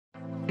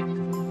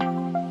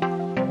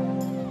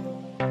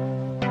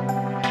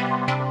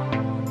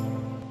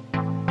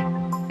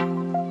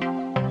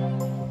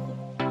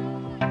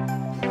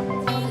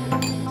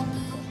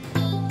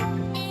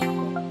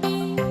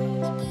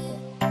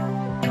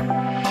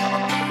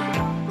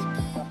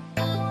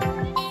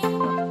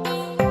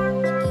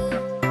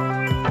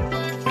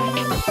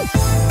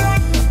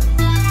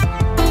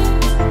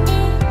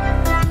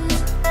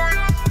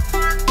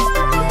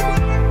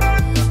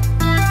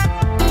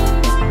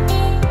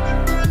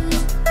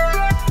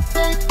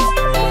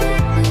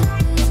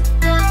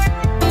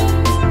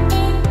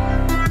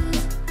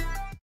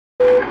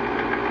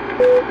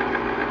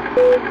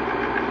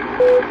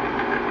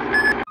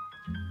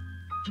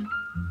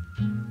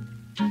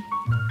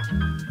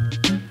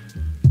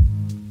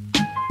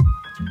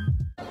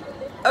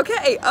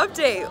Okay,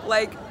 update.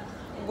 Like,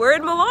 we're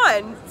in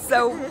Milan,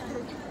 so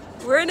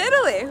we're in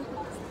Italy.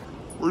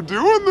 We're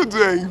doing the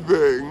dang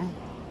thing.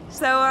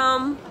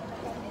 So,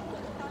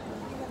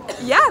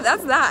 yeah,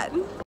 that's that.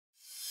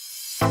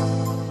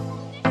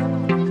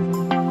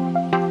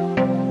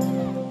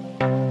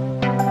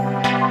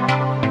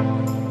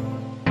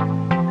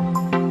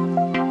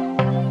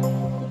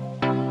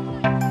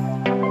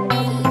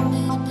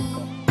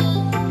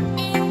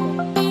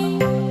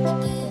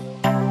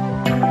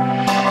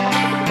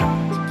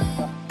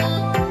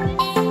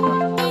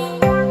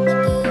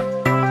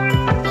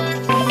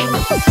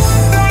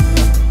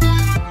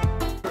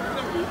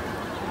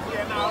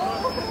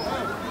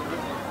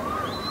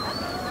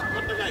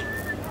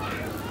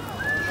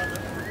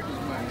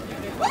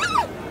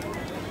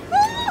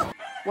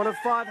 One of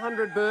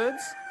 500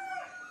 birds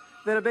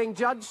that are being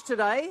judged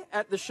today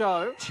at the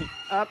show.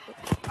 Oh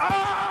my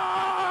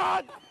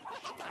God!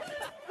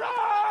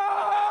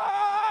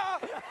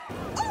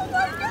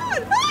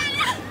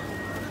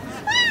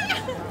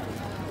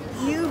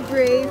 You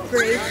brave,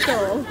 brave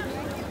soul.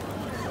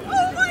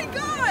 Oh my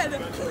God!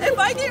 If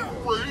I get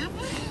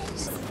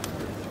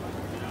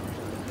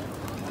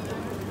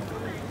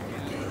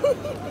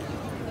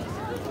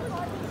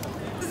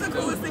this is the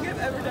coolest thing I've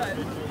ever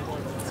done.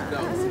 Sit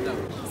down, sit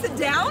down. Sit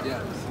down?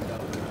 Yeah, sit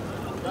down.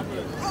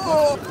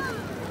 Oh.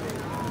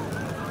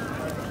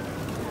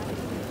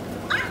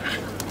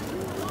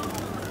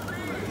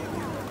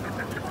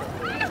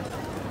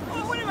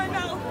 Oh, what in my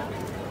mouth?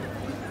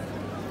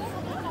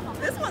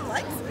 This one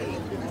likes me.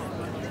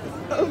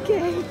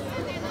 Okay.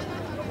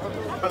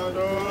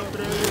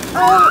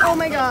 Oh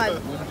my God.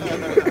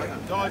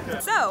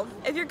 So,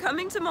 if you're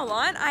coming to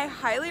Milan, I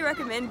highly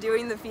recommend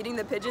doing the feeding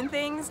the pigeon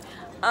things.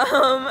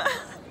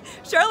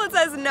 Charlotte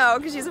says no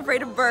because she's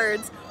afraid of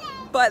birds,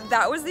 but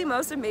that was the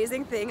most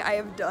amazing thing I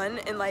have done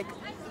in like,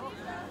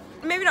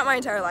 maybe not my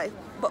entire life,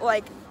 but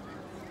like,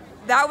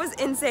 that was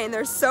insane.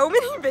 There's so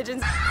many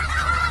pigeons. Look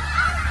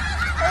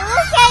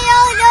at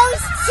all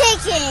those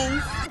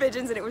chickens!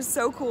 Pigeons, and it was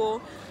so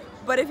cool.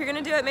 But if you're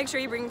gonna do it, make sure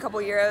you bring a couple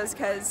euros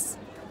because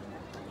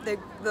the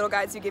little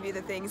guides who give you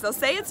the things, they'll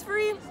say it's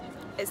free.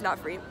 It's not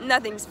free.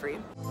 Nothing's free.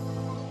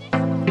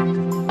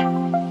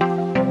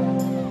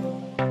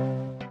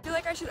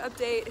 I should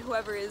update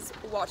whoever is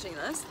watching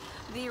this.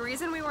 The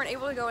reason we weren't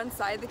able to go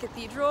inside the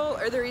cathedral,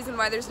 or the reason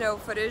why there's no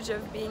footage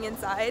of being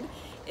inside,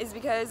 is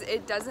because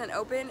it doesn't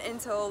open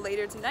until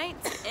later tonight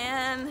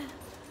and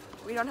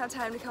we don't have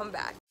time to come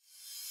back.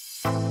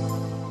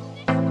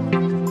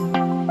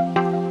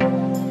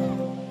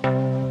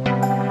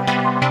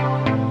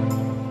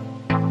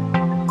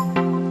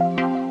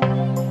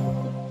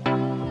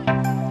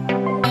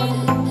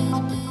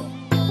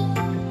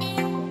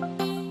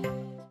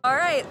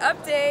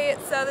 Update.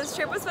 So this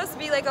trip was supposed to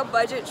be like a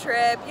budget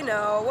trip, you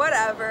know,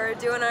 whatever,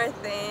 doing our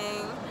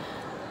thing.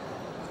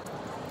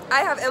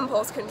 I have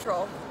impulse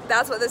control.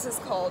 That's what this is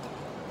called.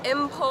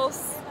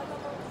 Impulse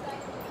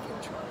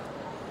control.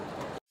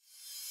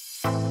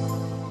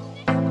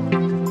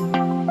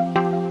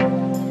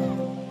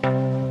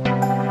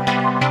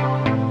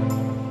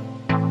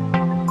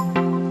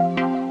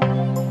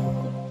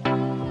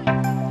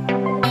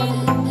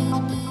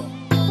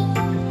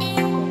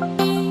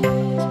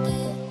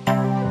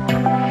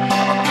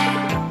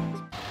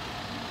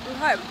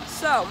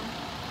 So,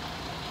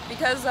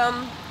 because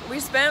we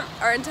spent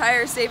our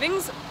entire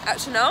savings at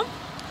Chanel,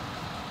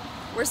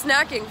 we're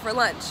snacking for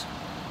lunch.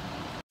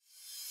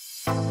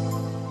 I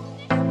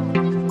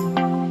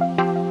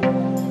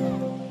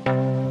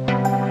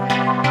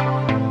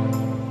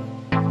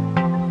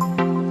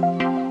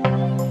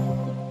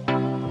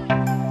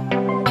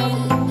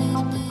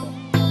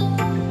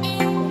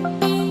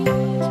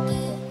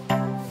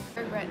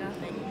regret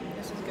nothing.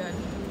 This is good.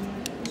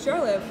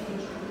 Charlotte,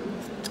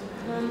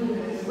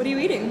 what are you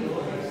eating?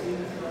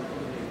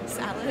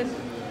 Salad.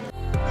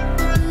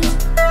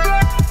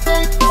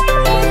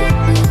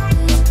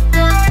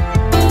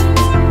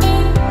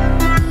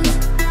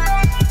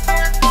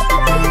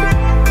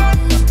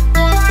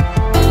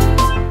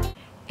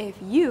 If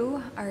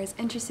you are as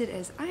interested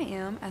as I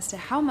am as to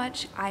how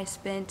much I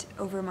spent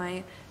over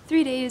my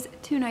 3 days,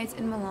 2 nights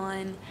in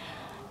Milan,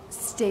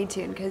 stay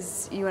tuned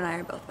because you and I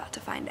are both about to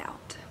find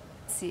out.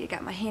 See, I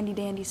got my handy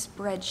dandy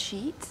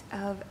spreadsheet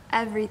of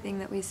everything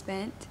that we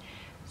spent.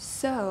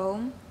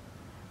 So,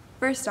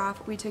 first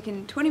off, we took a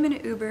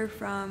 20-minute Uber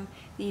from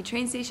the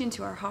train station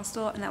to our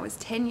hostel, and that was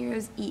 10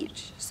 euros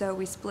each. So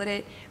we split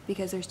it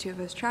because there's 2 of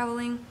us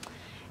traveling.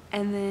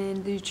 And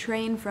then the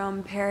train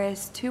from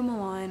Paris to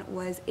Milan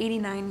was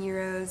 89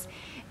 euros.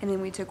 And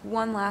then we took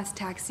one last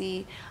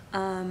taxi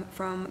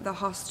from the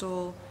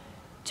hostel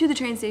to the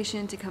train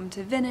station to come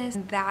to Venice.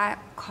 And that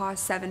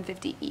cost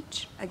 $7.50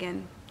 each.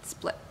 Again,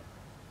 split.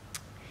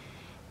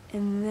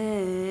 And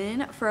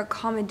then for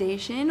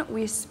accommodation,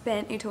 we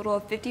spent a total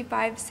of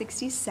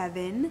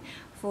 $55.67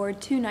 for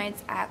 2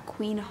 nights at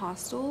Queen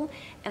Hostel,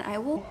 and I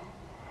will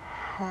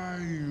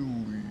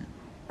highly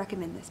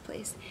recommend this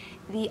place.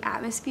 The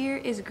atmosphere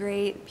is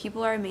great,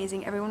 people are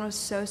amazing, everyone was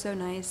so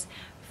nice.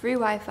 free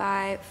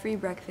Wi-Fi, free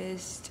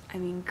breakfast, I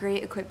mean,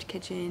 great equipped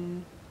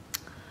kitchen.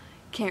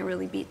 Can't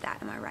really beat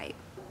that, am I right?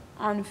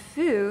 On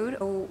food,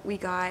 we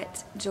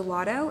got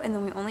gelato, and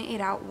then we only ate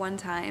out one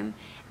time,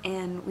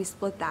 and we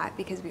split that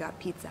because we got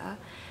pizza.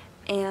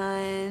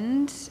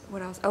 And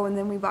what else? Oh, and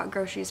then we bought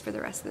groceries for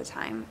the rest of the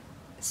time.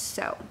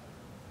 So,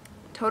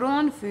 total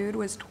on food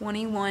was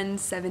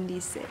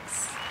 $21.76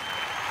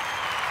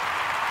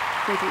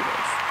 for 3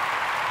 days.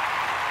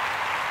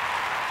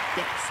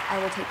 Yes, I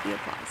will take the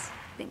applause.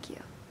 Thank you.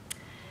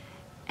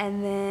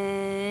 And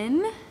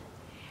then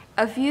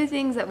a few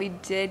things that we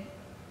did,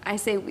 I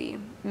say we,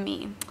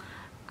 me,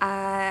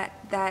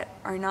 that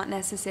are not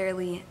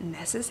necessarily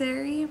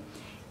necessary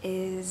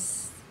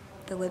is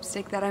the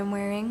lipstick that I'm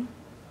wearing.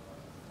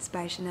 It's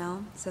by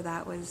Chanel, so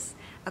that was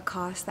a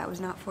cost that was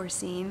not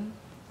foreseen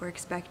or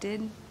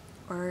expected,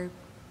 or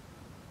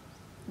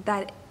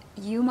that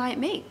you might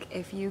make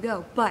if you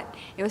go. But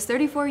it was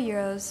 34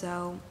 euros,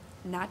 so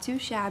not too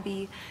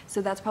shabby.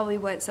 So that's probably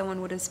what someone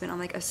would have spent on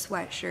like a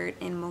sweatshirt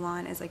in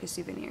Milan as like a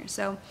souvenir.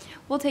 So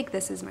we'll take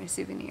this as my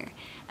souvenir.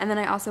 And then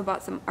I also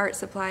bought some art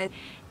supplies,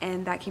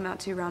 and that came out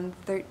to around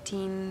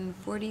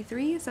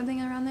 $13.43, something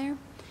around there.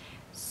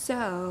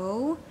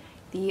 So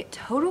the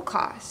total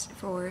cost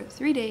for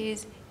 3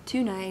 days,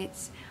 2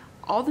 nights,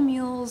 all the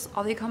meals,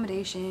 all the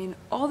accommodation,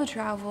 all the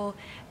travel,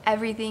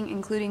 everything,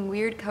 including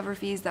weird cover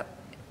fees that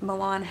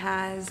Milan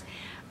has,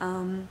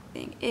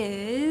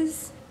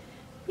 is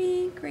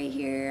right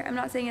here. I'm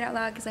not saying it out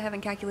loud because I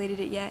haven't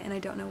calculated it yet and I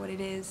don't know what it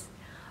is,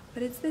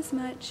 but it's this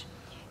much.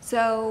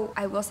 So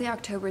I will say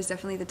October is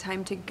definitely the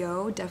time to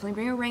go. Definitely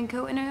bring a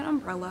raincoat and an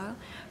umbrella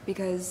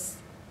because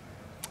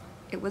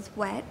it was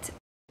wet.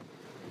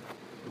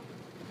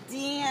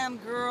 Damn,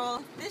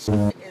 girl, this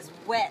shit is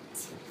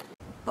wet.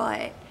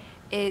 But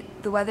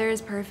the weather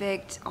is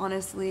perfect,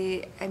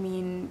 honestly. I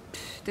mean,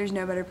 there's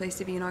no better place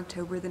to be in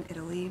October than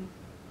Italy.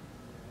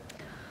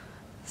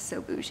 So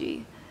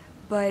bougie.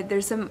 But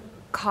there's some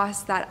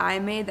costs that I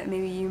made that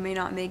maybe you may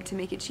not make to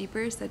make it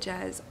cheaper, such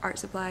as art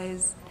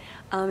supplies,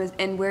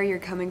 and where you're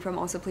coming from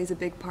also plays a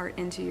big part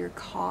into your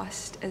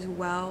cost as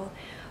well.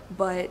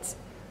 But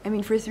I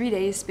mean, for 3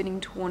 days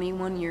spending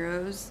 21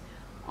 euros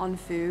on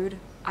food,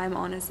 I'm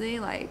honestly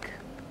like,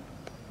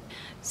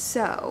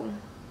 so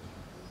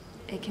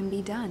it can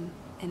be done.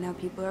 And now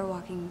people are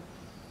walking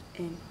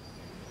in.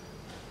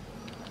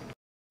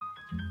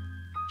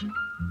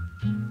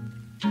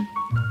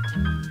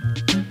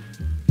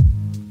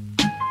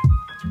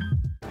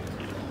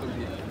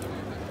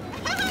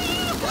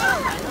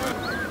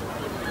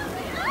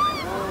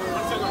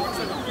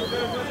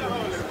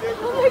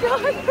 Oh my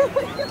god!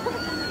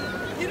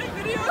 Get a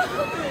video!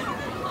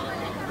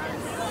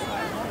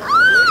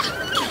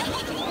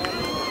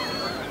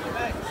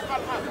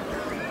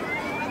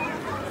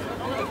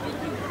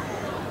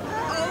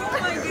 Oh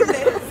my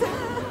goodness!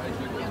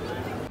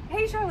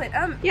 Hey Charlotte,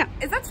 yeah.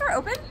 Is that store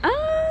open?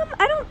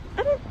 I don't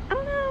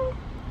know.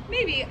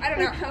 Maybe, I don't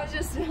know. I was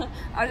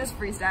just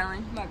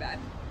freestyling. My bad.